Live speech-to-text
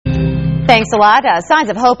Thanks a lot. Signs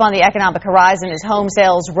of hope on the economic horizon as home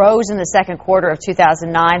sales rose in the second quarter of 2009,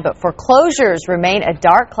 but foreclosures remain a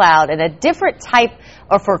dark cloud, and a different type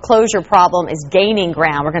of foreclosure problem is gaining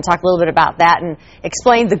ground. We're going to talk a little bit about that and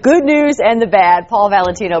explain the good news and the bad. Paul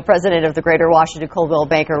Valentino, president of the Greater Washington Coldwell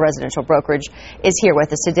Banker Residential Brokerage, is here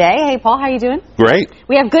with us today. Hey, Paul, how are you doing? Great.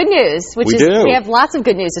 We have good news, we have lots of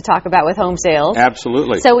good news to talk about with home sales.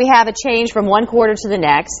 Absolutely. So we have a change from one quarter to the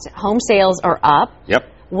next. Home sales are up. Yep.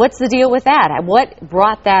 What's the deal with that? What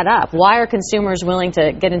brought that up? Why are consumers willing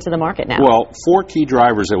to get into the market now? Well, four key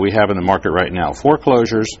drivers that we have in the market right now: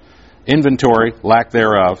 foreclosures, inventory, lack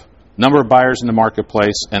thereof, number of buyers in the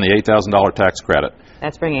marketplace, and the $8,000 tax credit.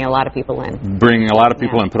 That's bringing a lot of people in. Bringing a lot of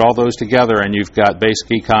people in. Put all those together, and you've got basic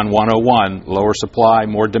econ 101, lower supply,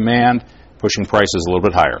 more demand, pushing prices a little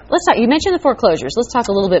bit higher. Let's talk. You mentioned the foreclosures. Let's talk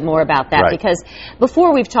a little bit more about that, because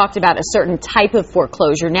before we've talked about a certain type of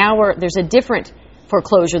foreclosure. Now there's a different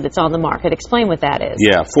foreclosure that's on the market. Explain what that is.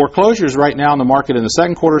 Yeah, foreclosures right now in the market in the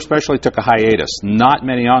second quarter especially took a hiatus. Not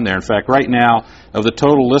many on there. In fact, right now, of the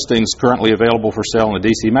total listings currently available for sale in the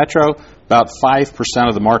D.C. Metro, about 5%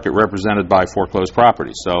 of the market represented by foreclosed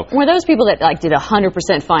properties. So, were those people that did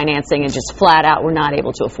 100% financing and just flat out were not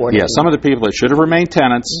able to afford it? Yeah, some of the people that should have remained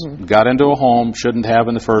tenants, got into a home, shouldn't have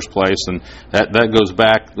in the first place, and that goes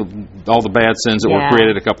back all the bad sins that were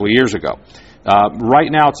created a couple of years ago.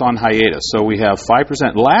 Right now it's on hiatus, so we have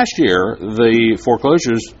 5%. Last year, the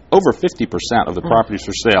foreclosures, over 50% of the properties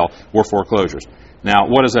for sale were foreclosures. Now,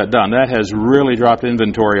 what has that done? That has really dropped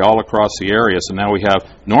inventory all across the area, so now we have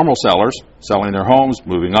normal sellers selling their homes,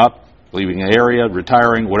 moving up, leaving an area,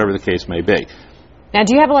 retiring, whatever the case may be. Now,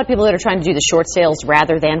 do you have a lot of people that are trying to do the short sales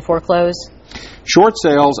rather than foreclose? Short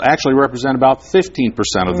sales actually represent about 15%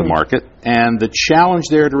 of the market, and the challenge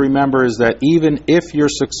there to remember is that even if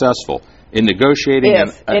you're successful in negotiating,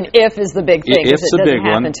 if is the big thing. If's the big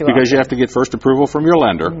one, because you have to get first approval from your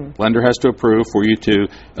lender. Lender has to approve for you to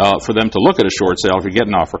for them to look at a short sale if you get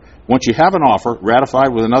an offer. Once you have an offer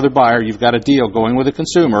ratified with another buyer, you've got a deal going with a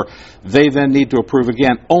consumer. They then need to approve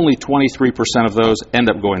again. Only 23% of those end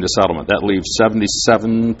up going to settlement. That leaves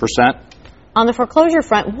 77%. On the foreclosure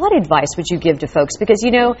front, what advice would you give to folks? Because,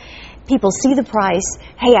 people see the price.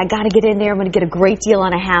 Hey, I got to get in there. I'm going to get a great deal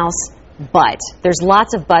on a house. But there's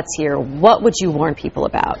lots of buts here. What would you warn people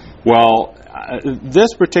about? Well,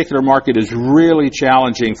 this particular market is really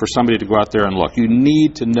challenging for somebody to go out there and look. You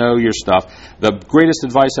need to know your stuff. The greatest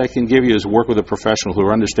advice I can give you is work with a professional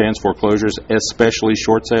who understands foreclosures, especially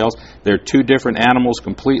short sales. They're two different animals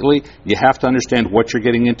completely. You have to understand what you're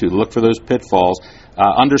getting into. Look for those pitfalls.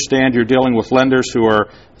 Understand you're dealing with lenders who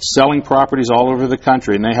are selling properties all over the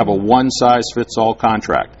country, and they have a one-size-fits-all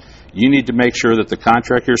contract. You need to make sure that the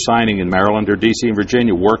contract you're signing in Maryland or D.C. and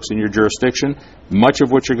Virginia works in your jurisdiction. Much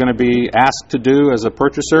of what you're going to be asked to do as a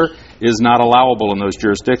purchaser is not allowable in those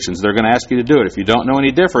jurisdictions. They're going to ask you to do it. If you don't know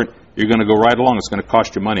any different, you're going to go right along. It's going to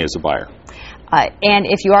cost you money as a buyer. And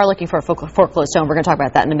if you are looking for a foreclosed home, we're going to talk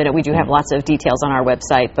about that in a minute. We do have lots of details on our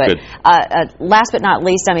website. But last but not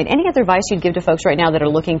least, any other advice you'd give to folks right now that are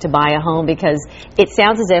looking to buy a home? Because it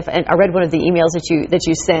sounds as if, and I read one of the emails that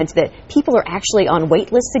you sent, that people are actually on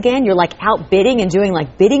wait lists again. You're outbidding and doing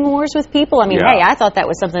bidding wars with people. Hey, I thought that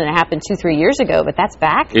was something that happened 2-3 years ago, but that's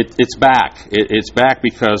back? It's back. It's back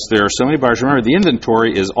because there are so many buyers. Remember, the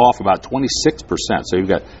inventory is off about 26%. So you've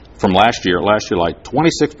got from last year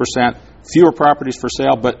 26%. Fewer properties for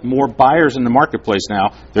sale, but more buyers in the marketplace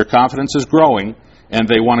now. Their confidence is growing, and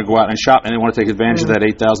they want to go out and shop, and they want to take advantage of that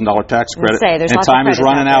 $8,000 tax credit. And time is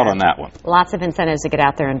running out on that one. Lots of incentives to get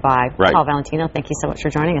out there and buy. Right. Paul Valentino, thank you so much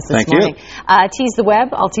for joining us this morning. Thank you. Tease the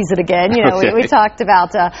web. I'll tease it again. We talked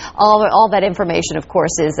about all that information, of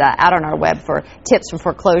course, is out on our web for tips for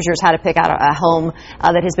foreclosures, how to pick out a home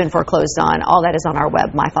that has been foreclosed on. All that is on our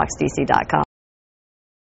web, myfoxdc.com.